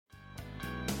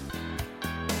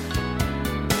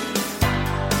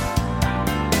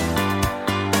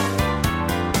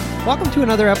Welcome to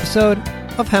another episode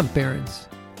of Hemp Barons.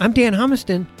 I'm Dan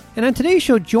Humiston, and on today's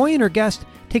show, Joy and her guest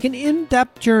take an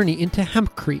in-depth journey into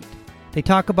hempcrete. They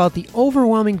talk about the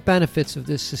overwhelming benefits of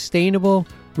this sustainable,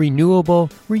 renewable,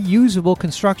 reusable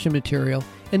construction material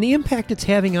and the impact it's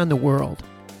having on the world.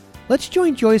 Let's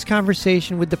join Joy's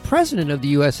conversation with the president of the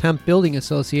U.S. Hemp Building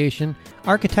Association,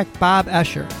 architect Bob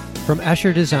Escher from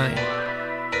Escher Design.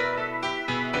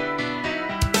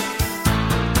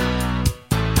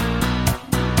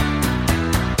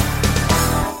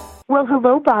 Well,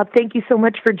 hello, Bob. Thank you so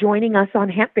much for joining us on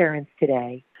Hemp Barons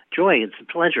today. Joy, it's a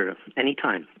pleasure.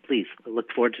 Anytime. Please, I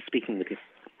look forward to speaking with you.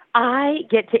 I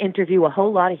get to interview a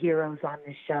whole lot of heroes on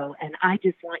this show, and I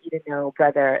just want you to know,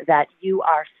 brother, that you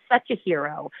are such a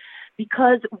hero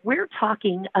because we're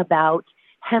talking about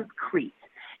hempcrete.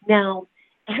 Now,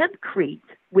 hempcrete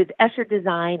with Escher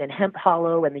Design and Hemp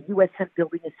Hollow and the U.S. Hemp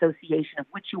Building Association, of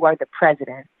which you are the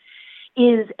president,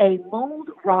 is a mold,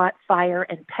 rot, fire,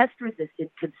 and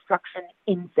pest-resistant construction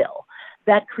infill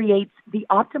that creates the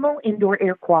optimal indoor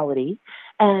air quality,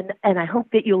 and I hope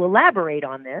that you'll elaborate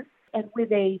on this, and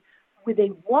with a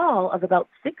wall of about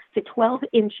 6 to 12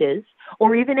 inches,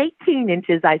 or even 18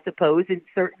 inches, I suppose, in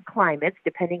certain climates,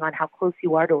 depending on how close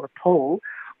you are to a pole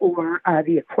or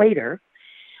the equator,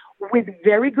 with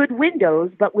very good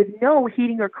windows, but with no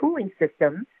heating or cooling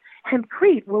systems,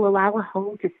 hempcrete will allow a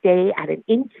home to stay at an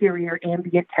interior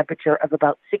ambient temperature of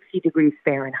about 60 degrees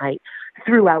Fahrenheit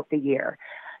throughout the year,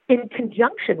 in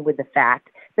conjunction with the fact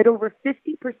that over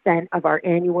 50% of our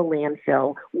annual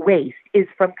landfill waste is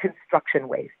from construction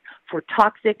waste for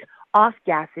toxic,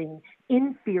 off-gassing,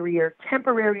 inferior,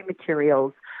 temporary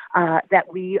materials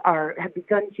that we have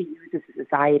begun to use as a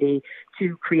society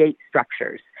to create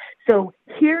structures. So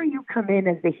here you come in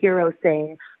as the hero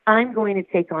saying, I'm going to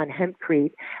take on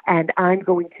hempcrete and I'm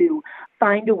going to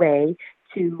find a way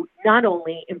to not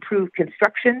only improve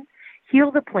construction,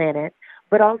 heal the planet,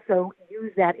 but also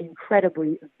use that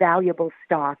incredibly valuable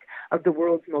stock of the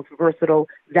world's most versatile,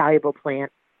 valuable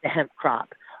plant, the hemp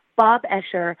crop. Bob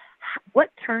Escher, what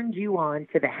turned you on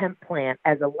to the hemp plant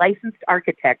as a licensed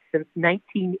architect since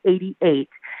 1988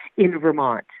 in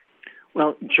Vermont?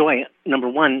 Well, Joy, number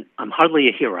one, I'm hardly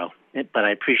a hero, but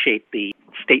I appreciate the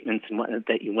statements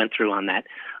that you went through on that.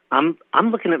 I'm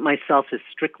looking at myself as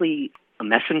strictly a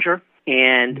messenger.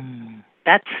 And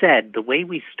that said, the way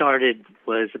we started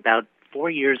was about 4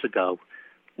 years ago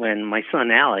when my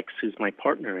son Alex, who's my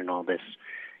partner in all this,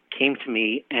 came to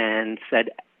me and said,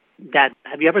 Dad,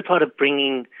 have you ever thought of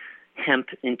bringing hemp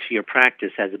into your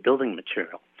practice as a building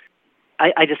material?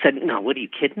 I just said, no, what are you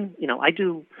kidding? I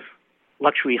do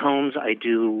luxury homes, I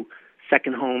do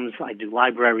second homes, I do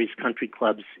libraries, country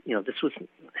clubs.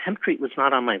 Hempcrete was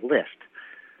not on my list.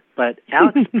 But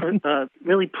Alex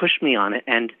really pushed me on it,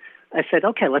 and I said,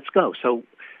 okay, let's go. So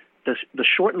the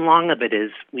short and long of it is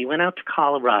we went out to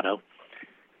Colorado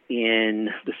in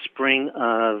the spring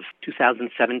of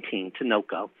 2017 to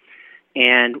NOCO,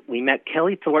 and we met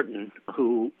Kelly Thornton,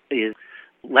 who is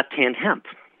left-hand hemp,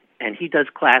 and he does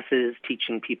classes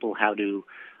teaching people how to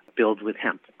build with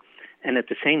hemp. And at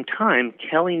the same time,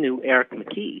 Kelly knew Eric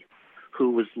McKee,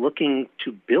 who was looking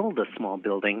to build a small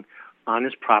building on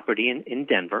his property in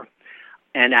Denver,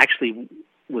 and actually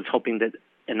was hoping that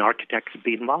an architect could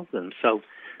be involved in them. So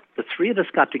the three of us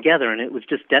got together, and it was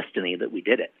just destiny that we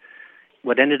did it.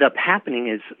 What ended up happening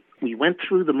is we went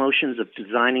through the motions of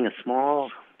designing a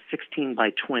small 16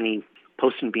 by 20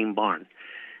 post and beam barn.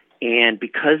 And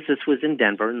because this was in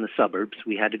Denver, in the suburbs,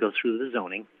 we had to go through the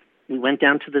zoning. We went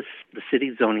down to the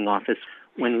city zoning office.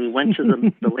 When we went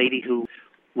to the lady who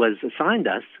was assigned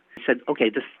us, said, okay,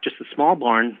 this is just a small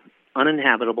barn,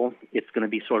 uninhabitable. It's going to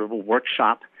be sort of a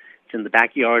workshop. It's in the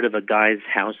backyard of a guy's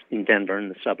house in Denver in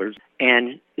the suburbs,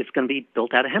 and it's going to be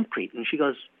built out of hempcrete. And she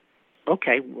goes,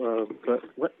 okay,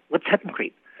 but what's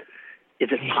hempcrete? Is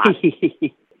it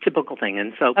pot? Typical thing.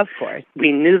 And so of course,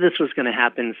 we knew this was going to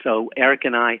happen, so Eric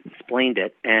and I explained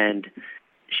it, and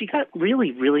she got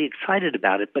really, really excited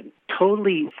about it, but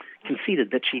totally conceded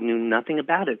that she knew nothing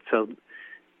about it. So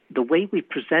the way we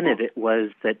presented it was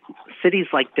that cities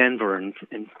like Denver and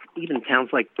even towns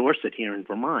like Dorset here in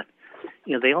Vermont,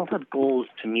 they all have goals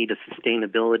to meet a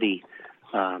sustainability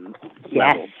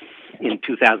level in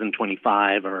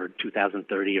 2025 or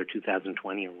 2030 or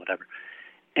 2020 or whatever.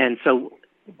 And so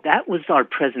that was our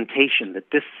presentation,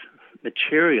 that this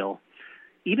material,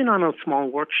 even on a small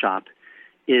workshop,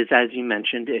 is, as you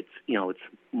mentioned, it's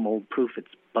mold proof, it's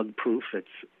bug proof, it's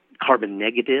carbon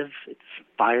negative, it's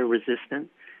fire resistant.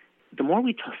 The more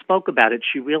we spoke about it,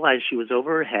 she realized she was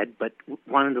over her head, but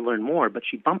wanted to learn more. But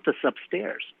she bumped us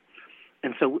upstairs,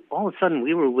 and so all of a sudden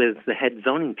we were with the head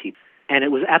zoning people, And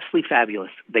it was absolutely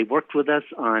fabulous. They worked with us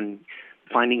on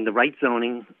finding the right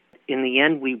zoning. In the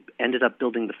end, we ended up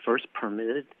building the first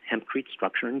permitted hempcrete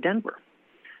structure in Denver.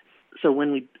 So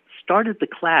when we started the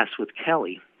class with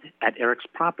Kelly at Eric's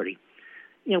property,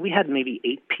 we had maybe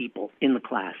 8 people in the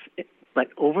class. But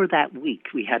over that week,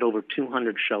 we had over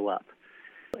 200 show up.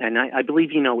 And I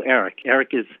believe you know Eric. Eric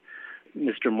is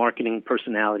Mr. Marketing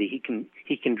personality.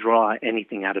 He can draw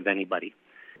anything out of anybody.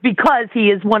 Because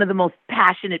he is one of the most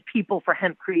passionate people for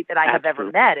hempcrete that I have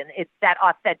ever met. And it's that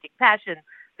authentic passion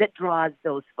that draws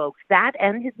those folks. That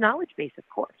and his knowledge base, of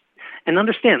course. And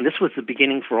understand, this was the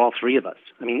beginning for all 3 of us.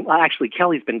 I mean, actually,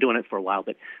 Kelly's been doing it for a while,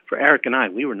 but for Eric and I,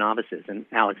 we were novices, and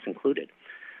Alex included.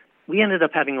 We ended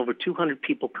up having over 200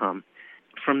 people come.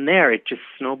 From there, it just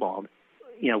snowballed.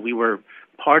 We were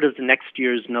part of the next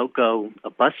year's NOCO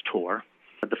a bus tour.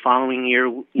 The following year,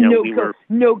 we were...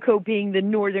 NOCO being the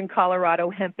Northern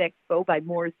Colorado Hemp Expo by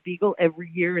Morris Beagle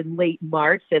every year in late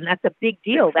March, and that's a big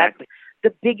deal. Exactly.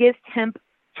 That's the biggest hemp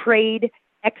trade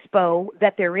expo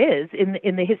that there is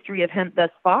in the history of hemp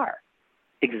thus far.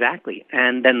 Exactly.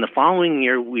 And then the following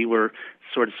year, we were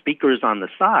sort of speakers on the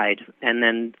side, and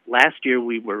then last year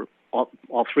we were,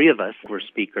 all 3 of us were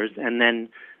speakers, and then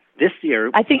this year...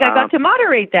 I think I got to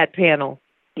moderate that panel.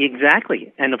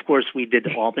 Exactly. And, of course, we did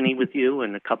Albany with you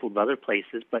and a couple of other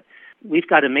places. But we've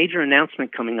got a major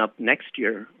announcement coming up next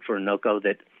year for NOCO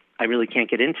that I really can't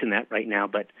get into that right now.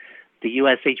 But the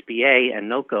USHBA and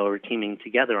NOCO are teaming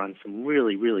together on some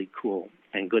really, really cool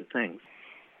and good things.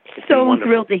 So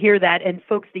thrilled to hear that. And,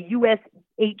 folks, the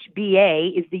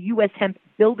USHBA is the U.S. Hemp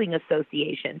Building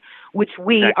Association, which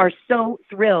we are so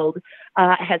thrilled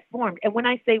has formed. And when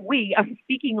I say we, I'm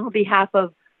speaking on behalf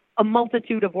of a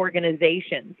multitude of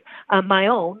organizations. My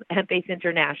own, Hempbase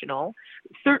International,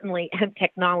 certainly Hemp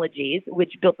Technologies,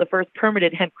 which built the first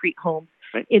permitted hempcrete homes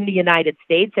in the United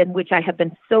States, and which I have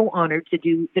been so honored to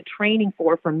do the training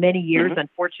for many years. Mm-hmm.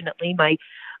 Unfortunately, my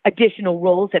additional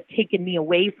roles have taken me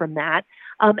away from that.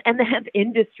 And the Hemp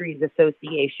Industries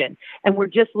Association. And we're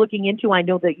just looking into, I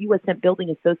know the U.S. Hemp Building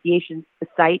Association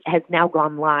site has now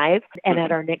gone live. And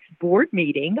at our next board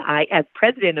meeting, I, as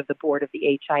president of the board of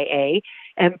the HIA,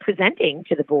 am presenting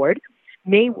to the board.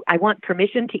 I want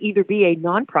permission to either be a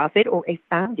nonprofit or a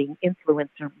founding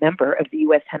influencer member of the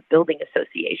U.S. Hemp Building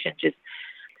Association. Just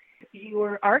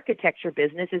your architecture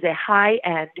business is a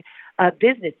high-end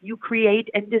business. You create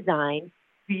and design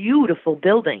beautiful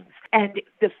buildings. And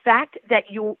the fact that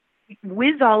you,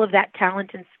 with all of that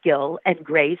talent and skill and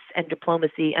grace and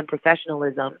diplomacy and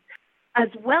professionalism, as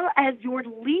well as your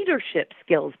leadership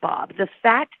skills, Bob, the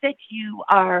fact that you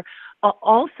are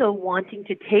also wanting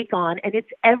to take on, and it's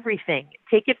everything,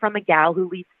 take it from a gal who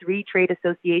leads 3 trade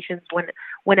associations,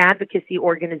 one advocacy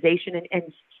organization and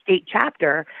state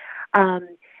chapter,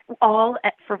 all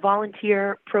for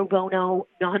volunteer, pro bono,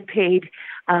 non-paid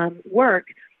work.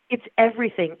 It's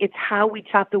everything. It's how we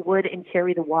chop the wood and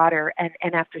carry the water.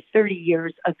 And after 30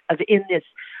 years of in this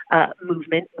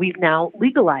movement, we've now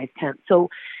legalized hemp. So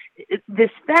this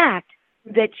fact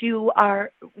that you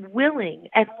are willing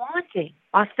and wanting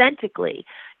authentically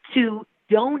to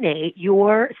donate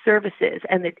your services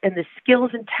and the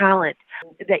skills and talent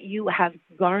that you have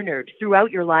garnered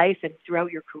throughout your life and throughout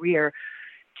your career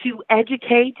to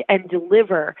educate and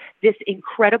deliver this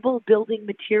incredible building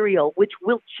material, which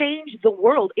will change the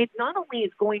world. It not only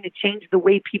is going to change the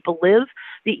way people live,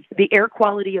 the air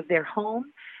quality of their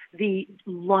home, the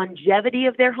longevity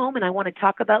of their home, and I want to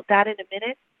talk about that in a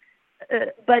minute,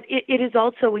 but it is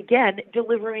also, again,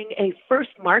 delivering a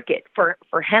first market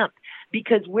for hemp,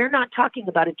 because we're not talking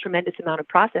about a tremendous amount of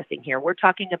processing here. We're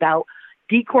talking about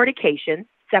decortication,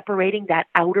 separating that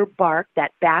outer bark,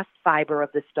 that bast fiber of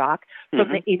the stalk from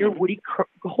the inner woody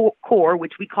core,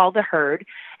 which we call the hurd,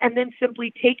 and then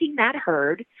simply taking that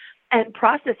hurd and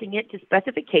processing it to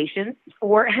specifications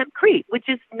for hempcrete, which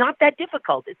is not that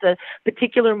difficult. It's a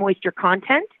particular moisture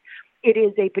content. It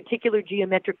is a particular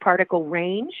geometric particle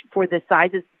range for the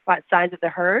size of the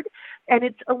hurd, and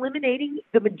it's eliminating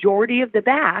the majority of the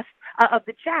bast, of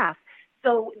the chaff.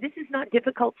 So this is not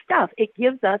difficult stuff. It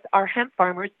gives us, our hemp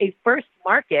farmers, a first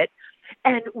market,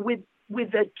 and with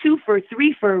a 2 for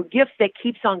 3 for gift that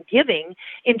keeps on giving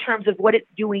in terms of what it's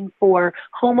doing for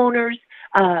homeowners,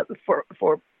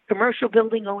 for commercial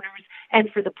building owners,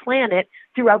 and for the planet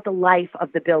throughout the life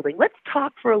of the building. Let's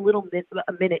talk for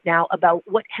a minute now about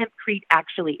what hempcrete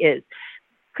actually is.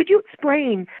 Could you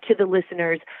explain to the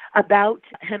listeners about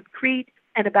hempcrete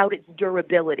and about its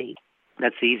durability?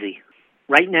 That's easy.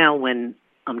 Right now, when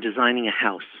I'm designing a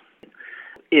house,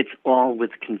 it's all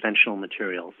with conventional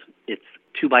materials. It's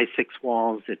 2x6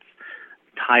 walls. It's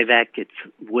Tyvek, it's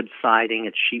wood siding,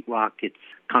 it's sheetrock, it's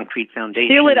concrete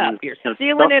foundation. Seal it up. You're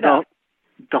sealing it up.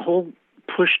 The whole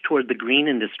push toward the green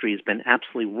industry has been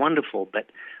absolutely wonderful, but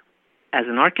as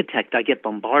an architect, I get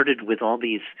bombarded with all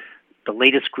these, the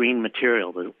latest green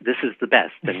material. This is the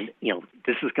best, and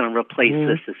this is going to replace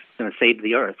this. This is going to save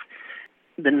the earth.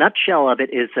 The nutshell of it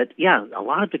is that, a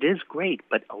lot of it is great,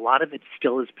 but a lot of it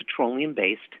still is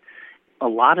petroleum-based. A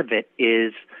lot of it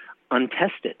is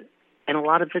untested, and a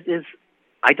lot of it is,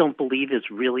 I don't believe, is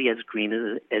really as green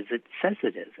as it says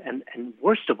it is. And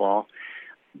worst of all,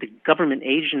 the government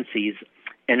agencies,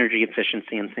 energy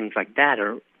efficiency and things like that,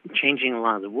 are changing a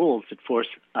lot of the rules that force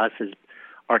us as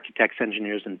architects,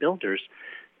 engineers, and builders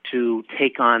to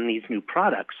take on these new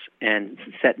products and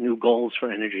set new goals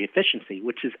for energy efficiency,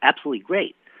 which is absolutely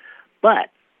great.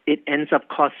 But it ends up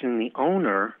costing the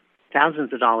owner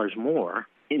thousands of dollars more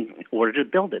in order to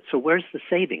build it. So where's the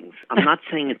savings? I'm not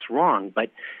saying it's wrong,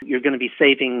 but you're going to be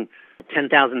saving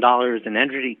 $10,000 in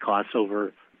energy costs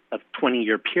over a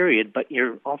 20-year period, but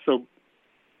you're also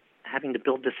having to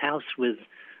build this house with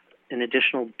an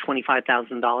additional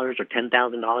 $25,000 or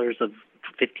 $10,000 of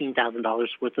 $15,000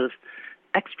 worth of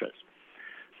extras.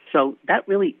 So that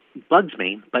really bugs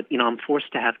me, but I'm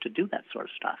forced to have to do that sort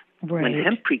of stuff. Right. When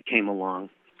hempcrete came along,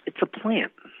 it's a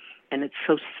plant, and it's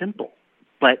so simple.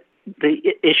 But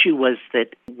the issue was that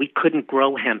we couldn't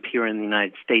grow hemp here in the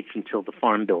United States until the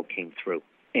Farm Bill came through.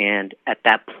 And at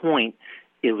that point,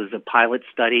 it was a pilot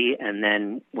study, and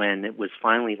then when it was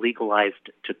finally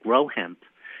legalized to grow hemp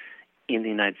in the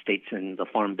United States in the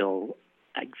Farm Bill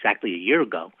exactly a year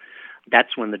ago,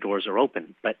 that's when the doors are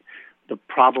open. But the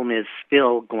problem is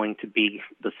still going to be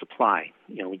the supply.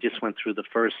 We just went through the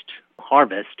first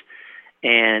harvest,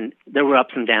 and there were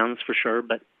ups and downs for sure,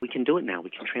 but we can do it now. We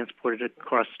can transport it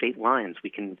across state lines. We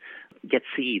can get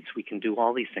seeds. We can do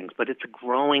all these things. But it's a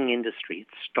growing industry.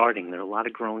 It's starting. There are a lot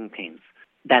of growing pains.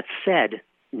 That said,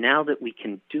 now that we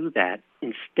can do that,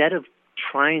 instead of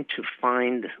trying to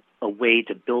find a way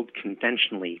to build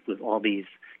conventionally with all these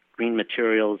green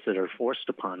materials that are forced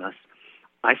upon us,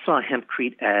 I saw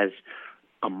hempcrete as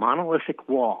a monolithic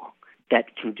wall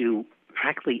that can do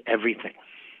practically everything.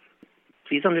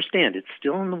 Please understand, it's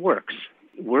still in the works.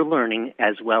 We're learning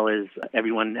as well as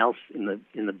everyone else in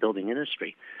the building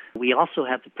industry. We also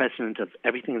have the precedent of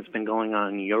everything that's been going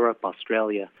on in Europe,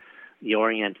 Australia, the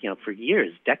Orient. For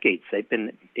years, decades, they've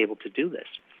been able to do this.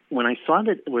 When I saw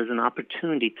that there was an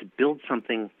opportunity to build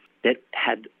something that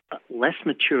had less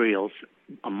materials,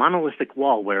 a monolithic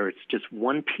wall where it's just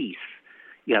one piece,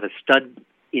 you have a stud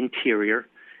interior,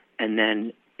 and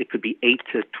then it could be 8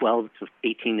 to 12 to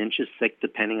 18 inches thick,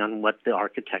 depending on what the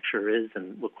architecture is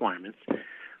and requirements.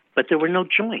 But there were no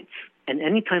joints. And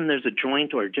anytime there's a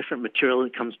joint or a different material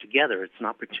that comes together, it's an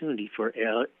opportunity for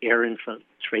air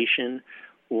infiltration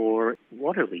or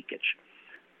water leakage.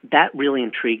 That really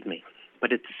intrigued me.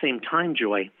 But at the same time,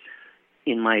 Joy,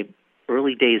 in my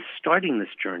early days starting this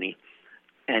journey,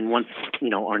 and once,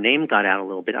 our name got out a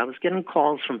little bit, I was getting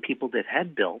calls from people that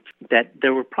had built that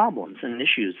there were problems and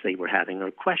issues they were having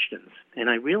or questions. And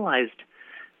I realized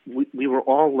we were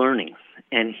all learning.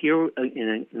 And here,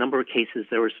 in a number of cases,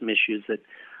 there were some issues that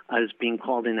I was being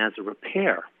called in as a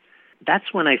repair.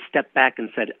 That's when I stepped back and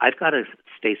said, I've got to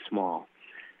stay small.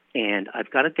 And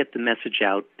I've got to get the message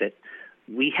out that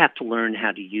we have to learn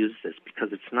how to use this, because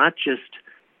it's not just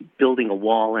building a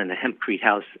wall and a hempcrete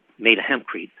house made of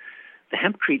hempcrete. The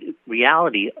hempcrete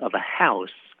reality of a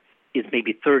house is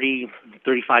maybe 35%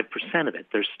 of it.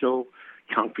 There's still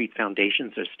concrete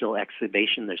foundations, there's still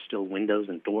excavation, there's still windows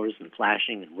and doors and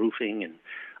flashing and roofing and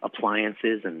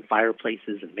appliances and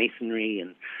fireplaces and masonry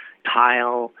and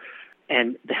tile.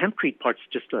 And the hempcrete part's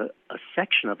just a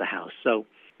section of the house. So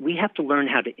we have to learn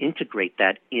how to integrate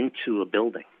that into a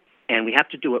building, and we have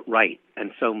to do it right.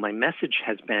 And so my message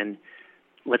has been,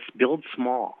 let's build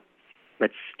small.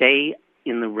 Let's stay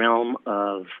in the realm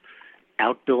of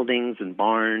outbuildings and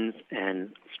barns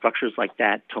and structures like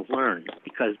that to learn,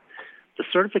 because the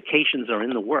certifications are in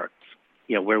the works,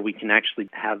 where we can actually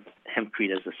have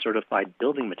hempcrete as a certified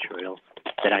building material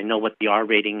that I know what the R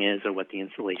rating is or what the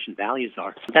insulation values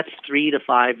are. That's 3 to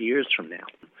 5 years from now.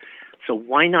 So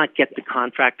why not get the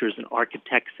contractors and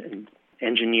architects and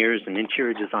engineers and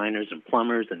interior designers and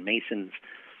plumbers and masons,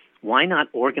 why not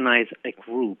organize a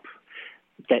group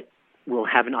that will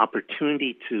have an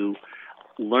opportunity to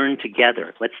learn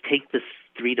together? Let's take this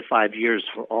 3 to 5 years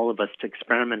for all of us to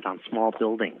experiment on small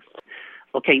buildings.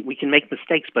 Okay, we can make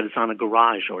mistakes, but it's on a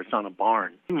garage or it's on a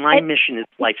barn. My mission is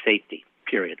life safety,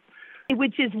 period.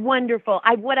 Which is wonderful.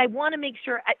 What I want to make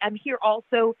sure, I'm here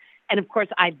also, and of course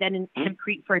I've been in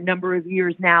hempcrete for a number of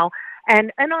years now,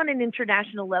 and on an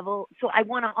international level. So I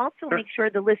want to also make sure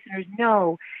the listeners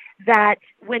know that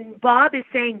when Bob is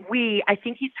saying we, I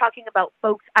think he's talking about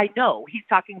folks, I know he's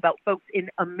talking about folks in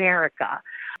America.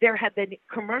 There have been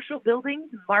commercial buildings,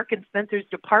 Mark and Spencer's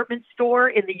department store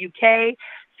in the UK,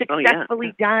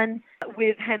 successfully done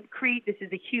with hempcrete. This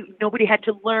is a huge, nobody had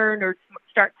to learn or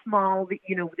start small,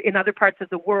 in other parts of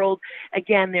the world.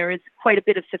 Again, there is quite a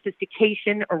bit of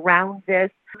sophistication around this.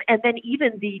 And then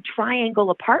even the triangle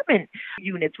apartment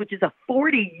units, which is a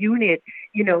 40-unit,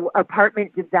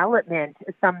 apartment development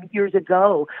some years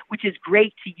ago, which is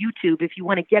great to YouTube. If you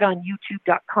want to get on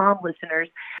youtube.com, listeners,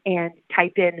 and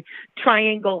type in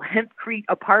triangle hempcrete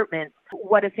apartments,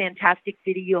 what a fantastic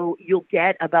video you'll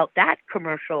get about that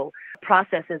commercial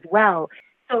process as well.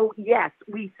 So yes,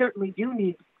 we certainly do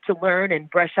need to learn and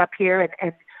brush up here.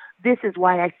 And this is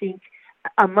why I think,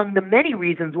 among the many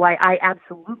reasons why I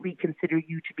absolutely consider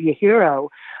you to be a hero,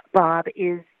 Bob,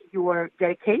 is your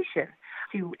dedication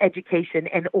to education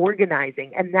and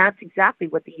organizing. And that's exactly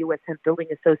what the U.S. Hemp Building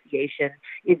Association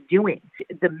is doing.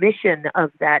 The mission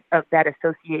of that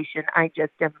association, I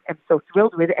just am so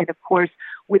thrilled with. And of course,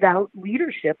 without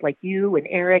leadership like you and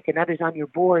Eric and others on your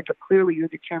board, but clearly you're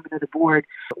the chairman of the board,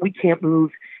 we can't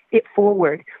move it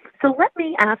forward. So let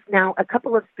me ask now a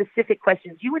couple of specific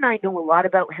questions. You and I know a lot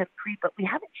about hempcrete, but we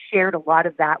haven't shared a lot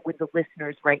of that with the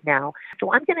listeners right now.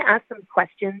 So I'm going to ask some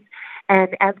questions,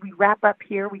 and as we wrap up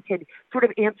here, we can sort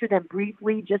of answer them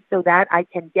briefly just so that I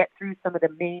can get through some of the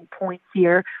main points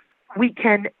here. We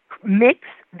can mix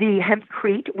the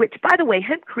hempcrete, which, by the way,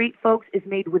 hempcrete, folks, is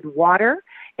made with water,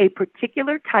 a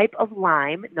particular type of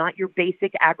lime, not your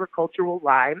basic agricultural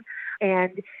lime,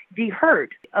 and the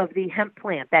herd of the hemp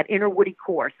plant, that inner woody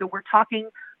core. So we're talking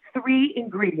 3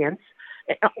 ingredients.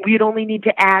 We'd only need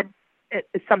to add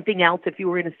something else if you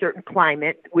were in a certain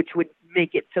climate, which would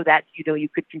make it so that, you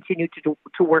could continue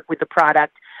to work with the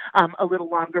product a little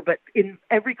longer. But in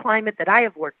every climate that I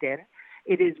have worked in,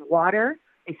 it is water,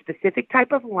 a specific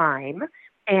type of lime,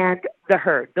 and the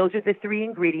herd. Those are the 3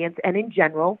 ingredients. And in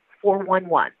general,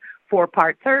 4-1-1. 4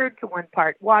 parts herd to 1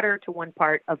 part water to 1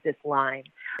 part of this lime.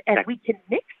 And we can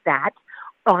mix that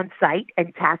on site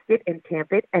and cast it and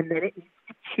tamp it, and then it needs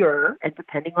to cure. And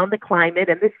depending on the climate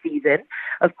and the season,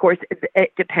 of course,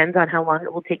 it depends on how long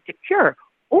it will take to cure.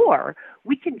 Or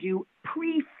we can do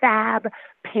prefab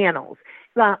panels.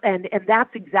 And that's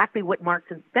exactly what Marks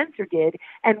and Spencer did,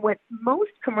 and what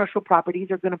most commercial properties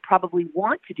are going to probably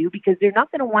want to do, because they're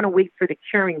not going to want to wait for the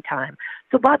curing time.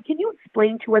 So, Bob, can you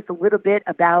explain to us a little bit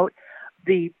about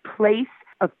the place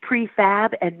of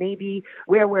prefab and maybe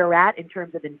where we're at in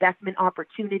terms of investment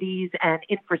opportunities and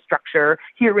infrastructure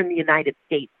here in the United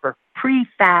States for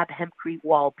prefab hempcrete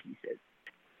wall pieces?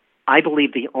 I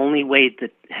believe the only way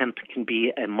that hemp can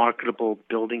be a marketable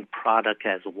building product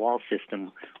as a wall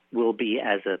system will be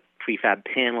as a prefab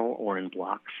panel or in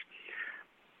blocks.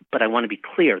 But I want to be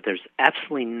clear, there's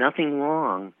absolutely nothing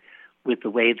wrong with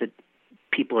the way that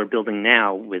people are building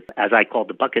now with, as I call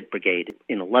the bucket brigade,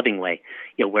 in a loving way,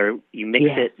 where you mix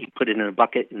it, you put it in a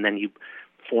bucket, and then you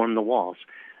form the walls.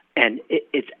 And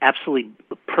it's absolutely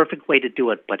the perfect way to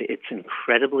do it, but it's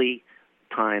incredibly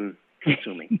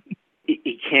time-consuming.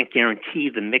 You can't guarantee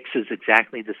the mix is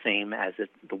exactly the same as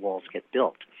the walls get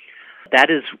built. That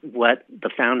is what the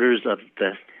founders of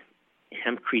the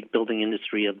hempcrete building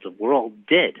industry of the world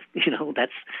did.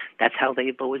 That's how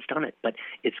they've always done it. But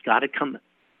it's got to come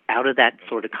out of that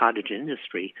sort of cottage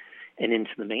industry and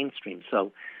into the mainstream.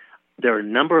 So there are a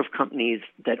number of companies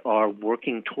that are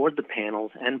working toward the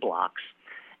panels and blocks,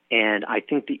 and I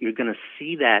think that you're going to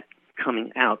see that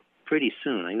coming out pretty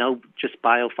soon. I know just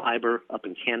BioFiber up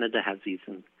in Canada has these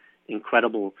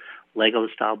incredible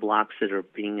Lego-style blocks that are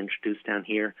being introduced down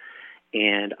here.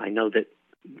 And I know that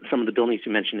some of the buildings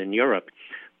you mentioned in Europe,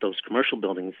 those commercial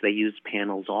buildings, they use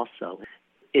panels also.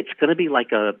 It's going to be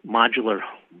like a modular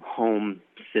home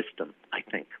system, I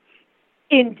think.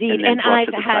 Indeed. And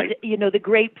I've had, the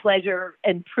great pleasure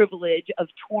and privilege of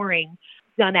touring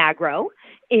DunAgro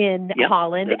in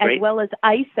Holland, as well as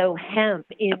ISO Hemp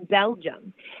in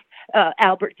Belgium.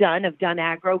 Albert Dunn of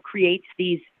DunAgro creates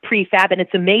these prefab, and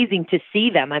it's amazing to see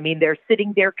them. I mean, they're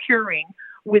sitting there curing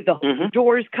with the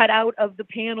doors cut out of the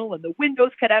panel and the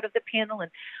windows cut out of the panel.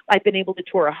 And I've been able to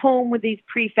tour a home with these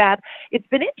prefab. It's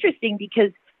been interesting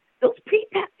because those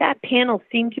prefab panels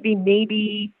seem to be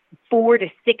maybe 4 to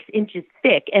 6 inches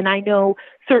thick. And I know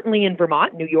certainly in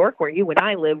Vermont, New York, where you and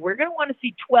I live, we're going to want to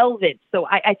see 12 inch. So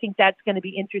I think that's going to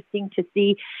be interesting to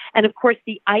see. And of course,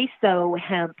 the ISO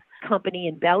Hemp company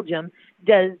in Belgium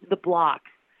does the blocks.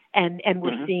 And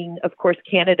we're seeing, of course,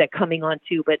 Canada coming on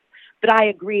too. But I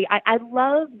agree. I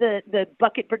love the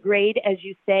bucket brigade, as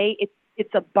you say. It's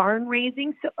It's a barn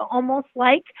raising, so almost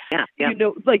like, Yeah.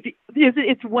 like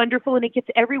it's wonderful, and it gets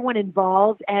everyone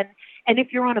involved. And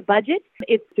if you're on a budget,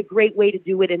 it's a great way to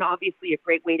do it, and obviously a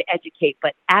great way to educate.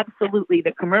 But absolutely,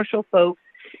 the commercial folks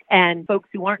and folks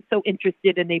who aren't so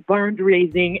interested in a barn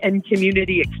raising and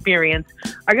community experience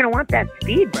are going to want that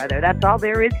speed, brother. That's all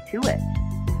there is to it.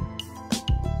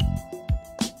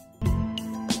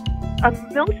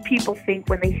 Most people think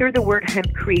when they hear the word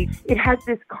hempcrete, it has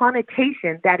this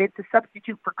connotation that it's a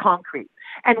substitute for concrete.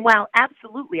 And while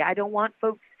absolutely, I don't want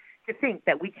folks to think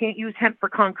that we can't use hemp for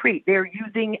concrete. They're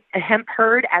using a hemp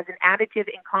hurd as an additive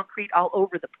in concrete all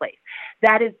over the place.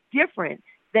 That is different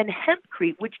than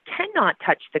hempcrete, which cannot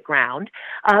touch the ground.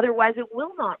 Otherwise, it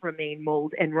will not remain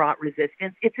mold and rot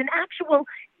resistant. It's an actual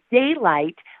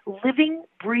daylight, living,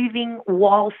 breathing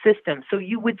wall system. So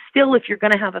you would still, if you're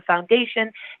going to have a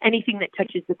foundation, anything that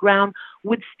touches the ground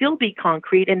would still be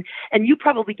concrete. And you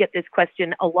probably get this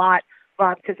question a lot,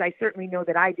 Bob, because I certainly know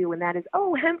that I do, and that is,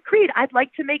 oh, hempcrete, I'd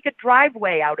like to make a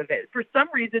driveway out of it. For some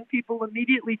reason, people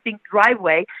immediately think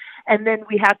driveway, and then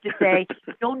we have to say,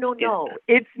 no,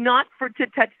 it's not to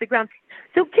touch the ground.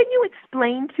 So can you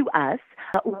explain to us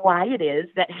why it is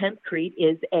that hempcrete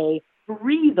is a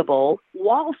breathable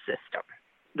wall system?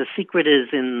 The secret is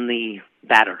in the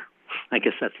batter. I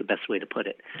guess that's the best way to put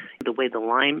it. The way the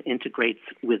lime integrates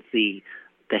with the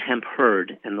hemp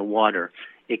hurd and the water,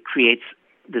 it creates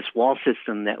this wall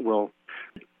system that will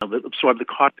absorb the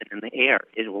carbon in the air.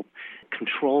 It will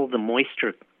control the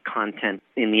moisture content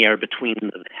in the air between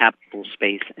the habitable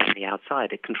space and the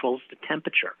outside. It controls the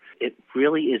temperature. It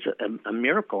really is a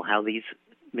miracle how these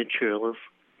materials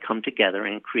come together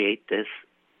and create this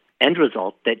end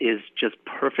result that is just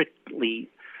perfectly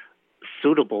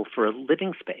suitable for a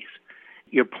living space.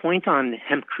 Your point on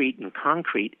hempcrete and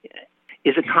concrete,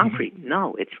 is it concrete?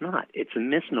 No, it's not. It's a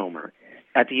misnomer.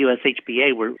 At the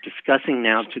USHBA, we're discussing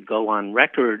now to go on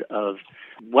record of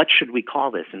what should we call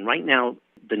this. And right now,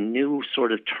 the new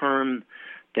sort of term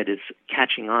that is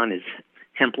catching on is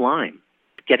hemp lime,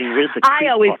 getting rid of the I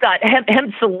always thought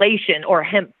hempsolation or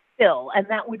hemp fill, and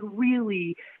that would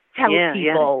really tell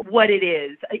people what it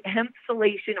is.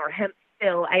 Hempsolation or hemp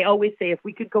fill, I always say if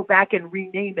we could go back and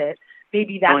rename it,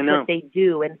 maybe that's what they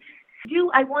do. And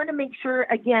I want to make sure,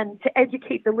 again, to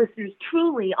educate the listeners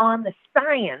truly on the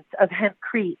science of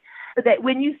hempcrete, that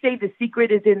when you say the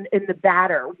secret is in the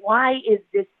batter, why is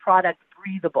this product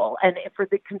breathable? And for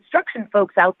the construction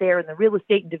folks out there and the real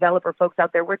estate and developer folks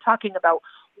out there, we're talking about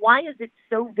why is it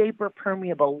so vapor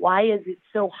permeable? Why is it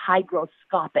so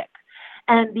hygroscopic?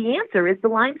 And the answer is the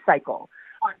lime cycle.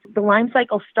 The lime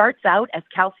cycle starts out as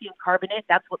calcium carbonate.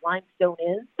 That's what limestone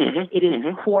is. Mm-hmm. It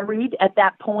is quarried at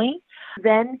that point.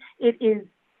 Then it is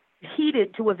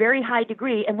heated to a very high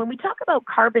degree. And when we talk about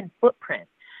carbon footprint,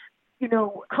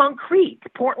 concrete,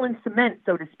 Portland cement,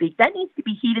 so to speak, that needs to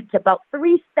be heated to about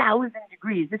 3,000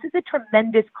 degrees. This is a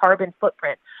tremendous carbon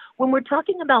footprint. When we're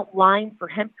talking about lime for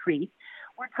hempcrete,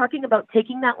 we're talking about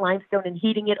taking that limestone and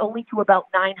heating it only to about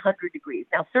 900 degrees.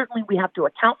 Now, certainly we have to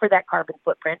account for that carbon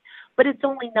footprint, but it's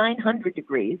only 900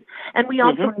 degrees. And we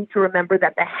also need to remember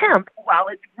that the hemp, while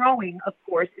it's growing, of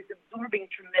course, is absorbing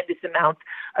tremendous amounts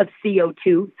of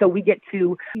CO2. So we get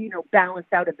to, balance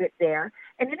out a bit there.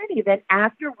 And in any event,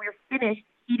 after we're finished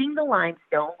heating the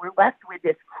limestone, we're left with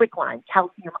this quicklime,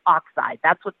 calcium oxide.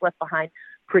 That's what's left behind.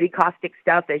 Pretty caustic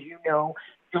stuff, as you know.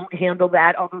 Don't handle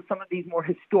that, although some of these more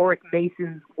historic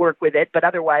masons work with it, but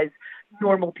otherwise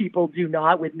normal people do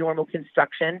not with normal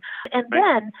construction. And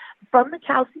then from the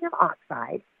calcium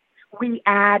oxide, we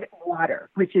add water,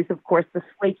 which is, of course, the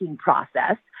flaking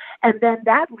process. And then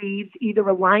that leaves either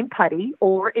a lime putty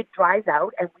or it dries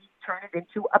out and we turn it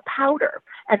into a powder.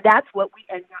 And that's what we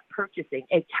end up purchasing.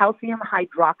 A calcium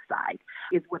hydroxide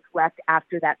is what's left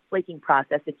after that flaking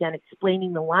process. Again,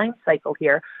 explaining the lime cycle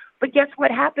here. But guess what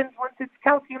happens once it's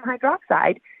calcium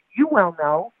hydroxide? You well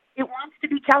know it wants to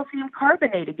be calcium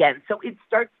carbonate again. So it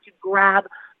starts to grab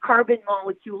carbon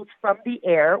molecules from the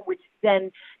air, which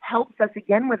then helps us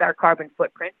again with our carbon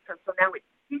footprint. So now it's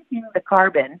sinking the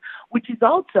carbon, which is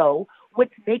also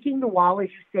what's making the wall, as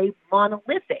you say,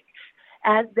 monolithic.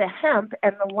 As the hemp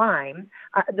and the lime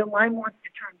wants to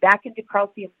turn back into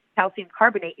calcium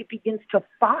carbonate, it begins to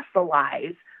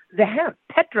fossilize the hemp,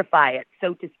 petrify it,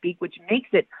 so to speak, which makes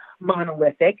it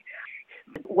monolithic.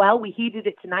 While we heated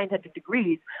it to 900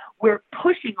 degrees, we're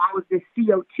pushing all of this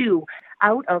CO2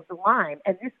 out of the lime,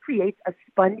 and this creates a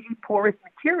spongy, porous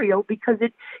material because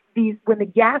when the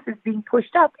gas is being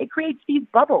pushed up, it creates these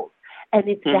bubbles. And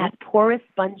it's that porous,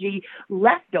 spongy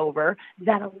leftover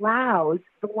that allows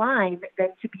the lime then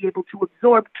to be able to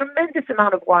absorb tremendous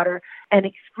amount of water and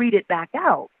excrete it back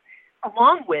out.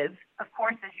 along with, of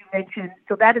course, as you mentioned,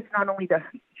 so that is not only the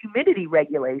humidity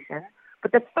regulation,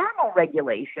 but the thermal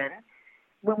regulation.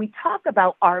 When we talk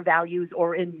about R values,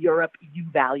 or in Europe, U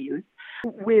values,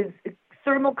 with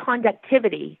thermal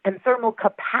conductivity and thermal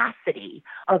capacity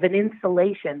of an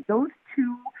insulation, those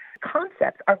two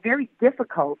concepts are very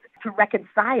difficult to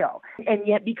reconcile. And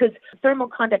yet, because thermal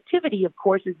conductivity, of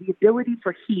course, is the ability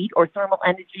for heat or thermal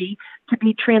energy to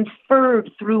be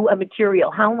transferred through a material.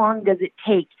 How long does it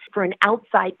take for an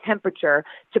outside temperature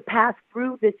to pass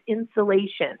through this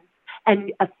insulation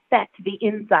and affect the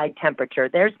inside temperature?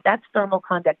 That's thermal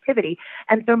conductivity.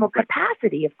 And thermal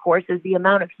capacity, of course, is the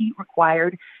amount of heat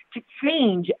required to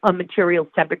change a material's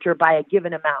temperature by a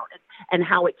given amount and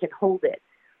how it can hold it.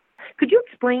 Could you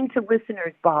explain to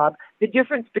listeners, Bob, the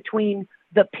difference between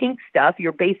the pink stuff,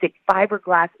 your basic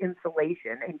fiberglass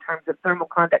insulation in terms of thermal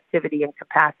conductivity and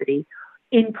capacity,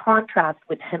 in contrast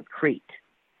with hempcrete?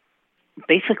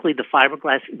 Basically, the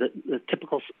fiberglass, the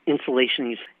typical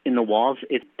insulation in the walls,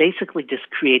 it basically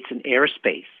just creates an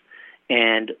airspace,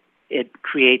 and it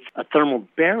creates a thermal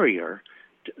barrier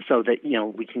so that,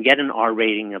 we can get an R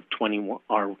rating of R21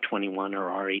 or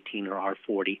R18 or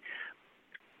R40.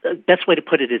 The best way to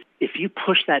put it is, if you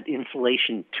push that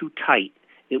insulation too tight,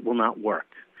 it will not work.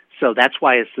 So that's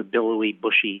why it's the billowy,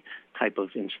 bushy type of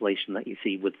insulation that you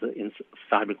see with the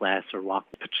fiberglass or rock.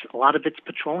 A lot of it's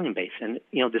petroleum-based. And,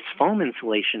 this foam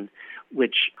insulation,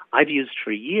 which I've used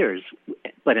for years,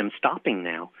 but I'm stopping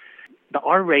now, the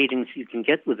R ratings you can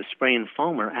get with the spray and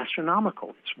foam are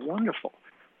astronomical. It's wonderful.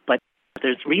 But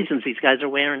there's reasons these guys are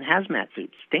wearing hazmat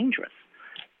suits. It's dangerous.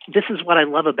 This is what I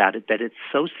love about it, that it's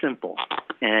so simple,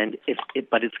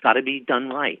 but it's got to be done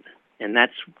right. And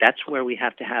that's where we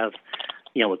have to have,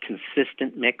 a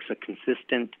consistent mix, a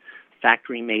consistent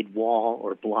factory-made wall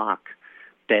or block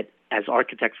that, as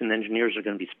architects and engineers are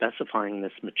going to be specifying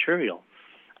this material,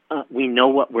 we know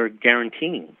what we're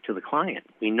guaranteeing to the client.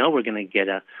 We know we're going to get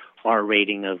a R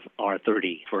rating of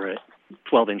R30 for a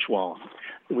 12-inch wall.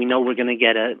 We know we're going to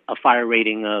get a fire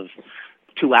rating of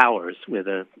 2 hours with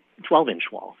a 12-inch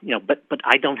wall. But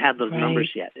I don't have those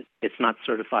numbers yet. It's not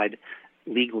certified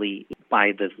legally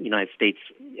by the United States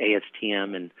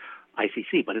ASTM and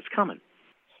ICC, but it's coming.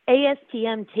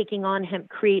 ASTM taking on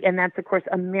hempcrete, and that's, of course,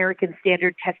 American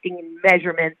Standard Testing and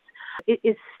Measurements. It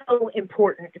is so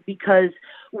important because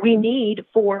we need,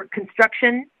 for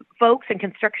construction folks and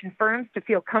construction firms, to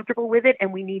feel comfortable with it,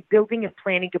 and we need building and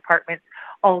planning departments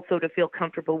also to feel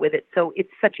comfortable with it. So it's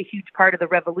such a huge part of the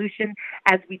revolution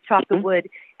as we chop the wood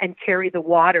and carry the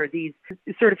water. These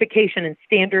certification and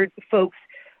standard folks,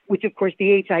 which of course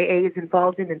the HIA is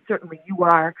involved in, and certainly you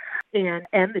are, and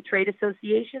the trade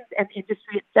associations and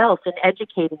industry itself, and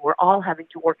educating, we're all having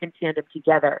to work in tandem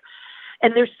together.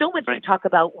 And there's so much to talk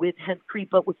about with hempcrete,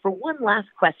 but for one last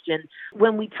question,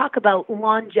 when we talk about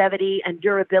longevity and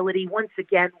durability, once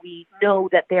again, we know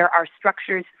that there are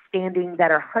structures standing that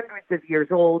are hundreds of years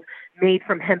old, made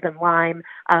from hemp and lime,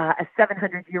 a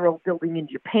 700-year-old building in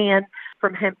Japan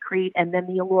from hempcrete, and then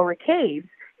the Ellora Caves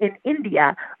in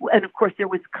India. And of course, there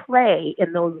was clay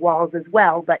in those walls as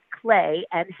well, but clay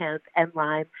and hemp and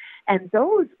lime. And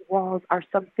those walls are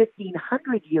some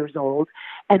 1,500 years old.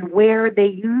 And where they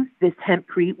used this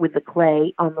hempcrete with the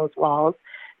clay on those walls,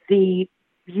 the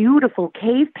beautiful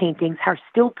cave paintings are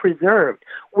still preserved,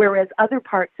 whereas other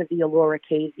parts of the Ellora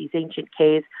Caves, these ancient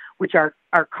caves, which are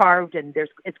carved, and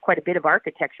it's quite a bit of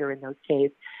architecture in those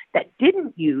caves, that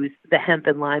didn't use the hemp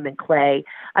and lime and clay,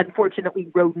 unfortunately,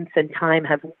 rodents and time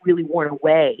have really worn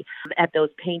away at those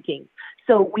paintings.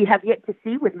 So we have yet to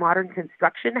see with modern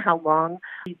construction how long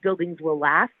these buildings will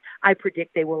last. I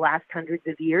predict they will last hundreds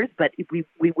of years, but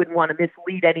we wouldn't want to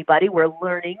mislead anybody. We're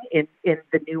learning in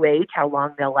the new age how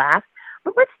long they'll last.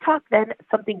 But let's talk then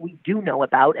something we do know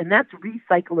about, and that's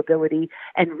recyclability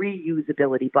and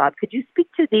reusability. Bob, could you speak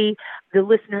to the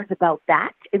listeners about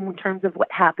that in terms of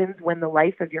what happens when the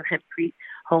life of your hempcrete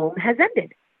home has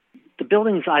ended? The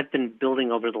buildings I've been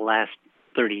building over the last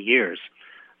 30 years,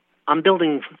 I'm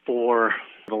building for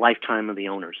the lifetime of the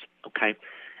owners, okay?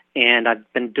 And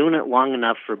I've been doing it long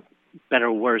enough, for better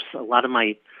or worse. A lot of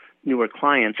my newer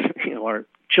clients are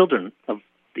children of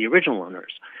the original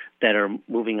owners that are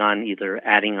moving on, either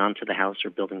adding on to the house or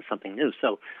building something new.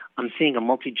 So I'm seeing a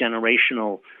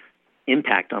multi-generational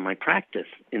impact on my practice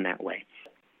in that way.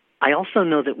 I also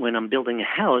know that when I'm building a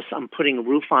house, I'm putting a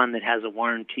roof on that has a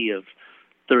warranty of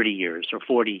 30 years or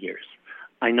 40 years.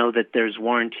 I know that there's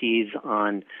warranties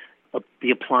on the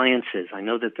appliances. I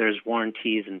know that there's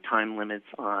warranties and time limits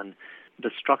on the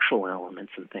structural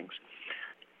elements and things.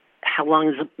 How long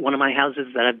is one of my houses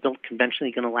that I've built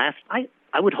conventionally going to last?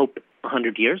 I would hope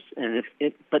 100 years,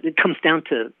 but it comes down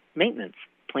to maintenance,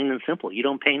 plain and simple. You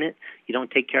don't paint it, you don't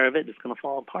take care of it, it's going to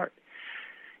fall apart.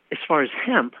 As far as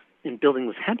hemp and building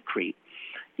with hempcrete,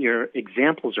 your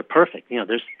examples are perfect.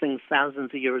 There's things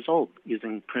thousands of years old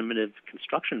using primitive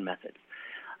construction methods.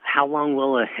 How long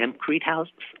will a hempcrete house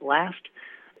last?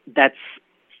 That's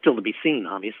still to be seen,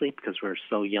 obviously, because we're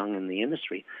so young in the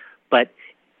industry. But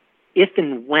if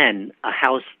and when a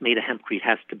house made of hempcrete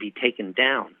has to be taken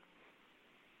down,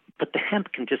 but the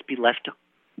hemp can just be left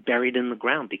buried in the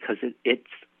ground because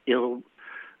it'll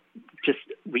just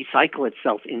recycle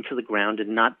itself into the ground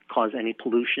and not cause any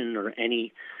pollution or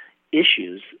any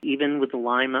issues, even with the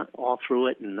lime all through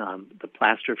it and the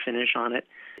plaster finish on it.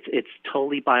 It's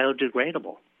totally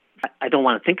biodegradable. I don't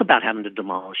want to think about having to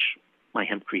demolish my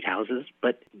hempcrete houses,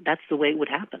 but that's the way it would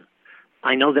happen.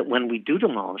 I know that when we do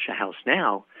demolish a house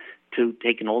now, to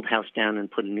take an old house down and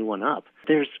put a new one up,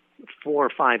 there's 4,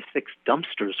 5, 6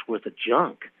 dumpsters worth of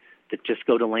junk that just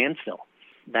go to landfill.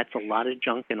 That's a lot of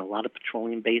junk and a lot of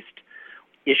petroleum-based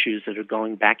issues that are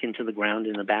going back into the ground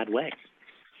in a bad way.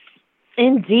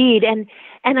 Indeed. And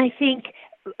I think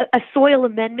a soil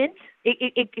amendment,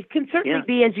 it can certainly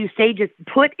be, as you say, just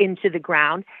put into the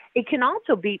ground. It can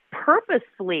also be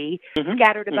purposefully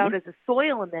scattered about as a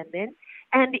soil amendment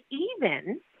and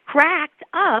even cracked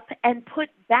up and put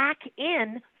back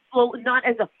in, not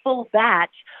as a full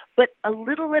batch, but a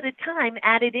little at a time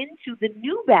added into the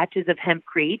new batches of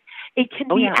hempcrete. It can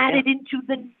be added into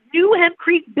the new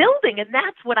hempcrete building, and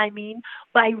that's what I mean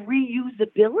by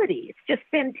reusability. It's just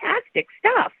fantastic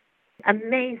stuff.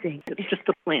 Amazing. It's just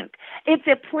a plant. It's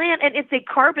a plant, and it's a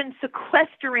carbon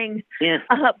sequestering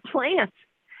plant.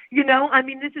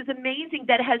 This is amazing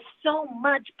that it has so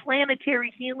much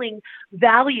planetary healing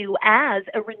value as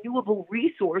a renewable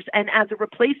resource and as a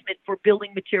replacement for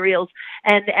building materials.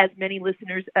 And as many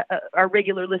listeners, our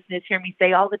regular listeners hear me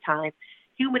say all the time,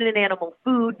 human and animal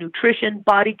food, nutrition,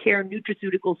 body care,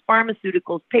 nutraceuticals,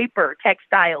 pharmaceuticals, paper,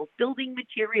 textiles, building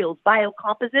materials,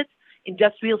 biocomposites,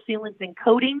 industrial sealants and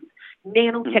coatings,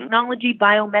 nanotechnology,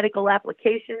 biomedical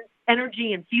applications,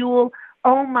 energy and fuel.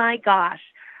 Oh my gosh.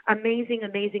 Amazing,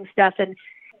 amazing stuff. And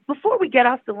before we get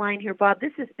off the line here, Bob,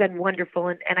 this has been wonderful,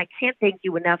 and I can't thank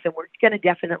you enough, and we're going to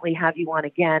definitely have you on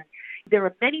again. There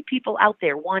are many people out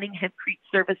there wanting hempcrete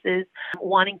services,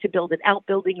 wanting to build an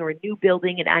outbuilding or a new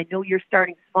building, and I know you're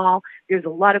starting small. There's a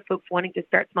lot of folks wanting to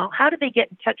start small. How do they get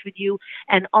in touch with you?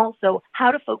 And also,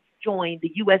 how do folks join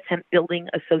the U.S. Hemp Building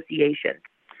Association?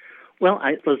 Well,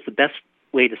 I suppose the best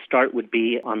way to start would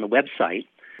be on the website.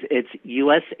 It's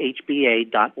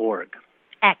ushba.org.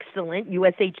 Excellent,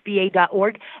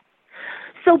 ushba.org.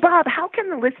 So, Bob, how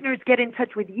can the listeners get in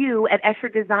touch with you at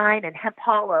Escher Design and Hemp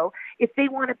Hollow if they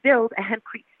want to build a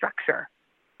hempcrete structure?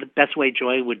 The best way,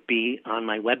 Joy, would be on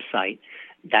my website.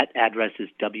 That address is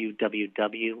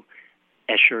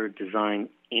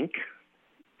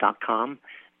www.escherdesigninc.com,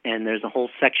 and there's a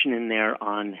whole section in there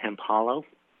on Hemp Hollow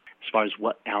as far as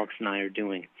what Alex and I are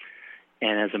doing.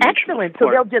 And as I mentioned Excellent.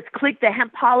 before, So they'll just click the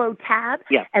Hemp Hollow tab,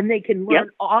 and they can learn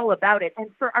all about it.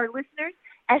 And for our listeners,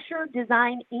 Escher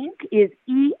Design Inc. is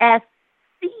ESCHER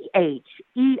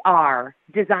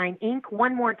Design Inc.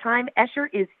 One more time, Escher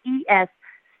is ESCHER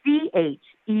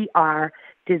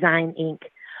Design Inc.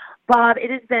 Bob, it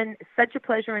has been such a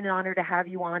pleasure and an honor to have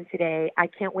you on today. I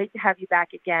can't wait to have you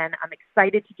back again. I'm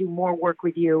excited to do more work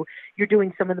with you. You're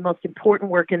doing some of the most important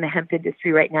work in the hemp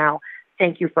industry right now.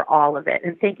 Thank you for all of it,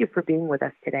 and thank you for being with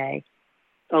us today.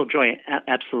 Oh, Joy,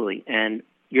 absolutely. And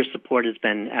your support has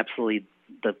been absolutely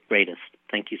the greatest.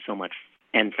 Thank you so much.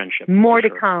 And friendship. More to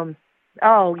come.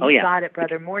 Oh, you got it,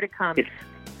 brother. Okay. More to come.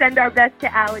 Send our best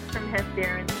to Alex from Hemp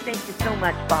Barons. Thank you so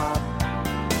much, Bob.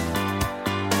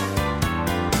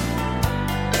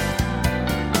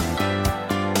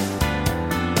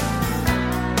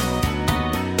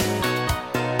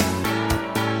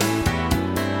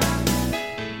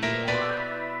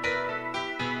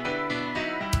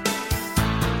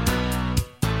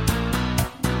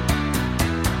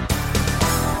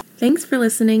 Thanks for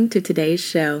listening to today's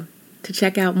show. To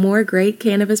check out more great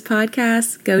cannabis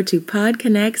podcasts, go to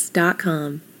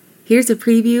podconnects.com. Here's a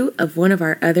preview of one of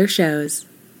our other shows.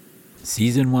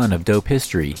 Season 1 of Dope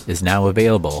History is now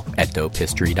available at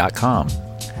dopehistory.com.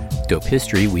 Dope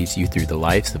History weaves you through the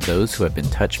lives of those who have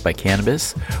been touched by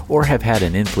cannabis or have had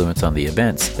an influence on the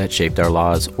events that shaped our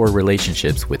laws or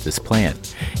relationships with this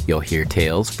plant. You'll hear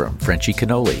tales from Frenchie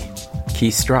Cannoli,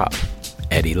 Keith Strop,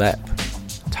 Eddie Lepp,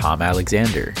 Tom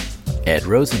Alexander, Ed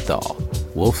Rosenthal,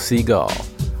 Wolf Seagal,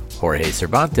 Jorge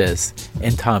Cervantes,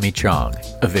 and Tommy Chong.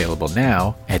 Available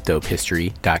now at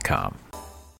dopehistory.com.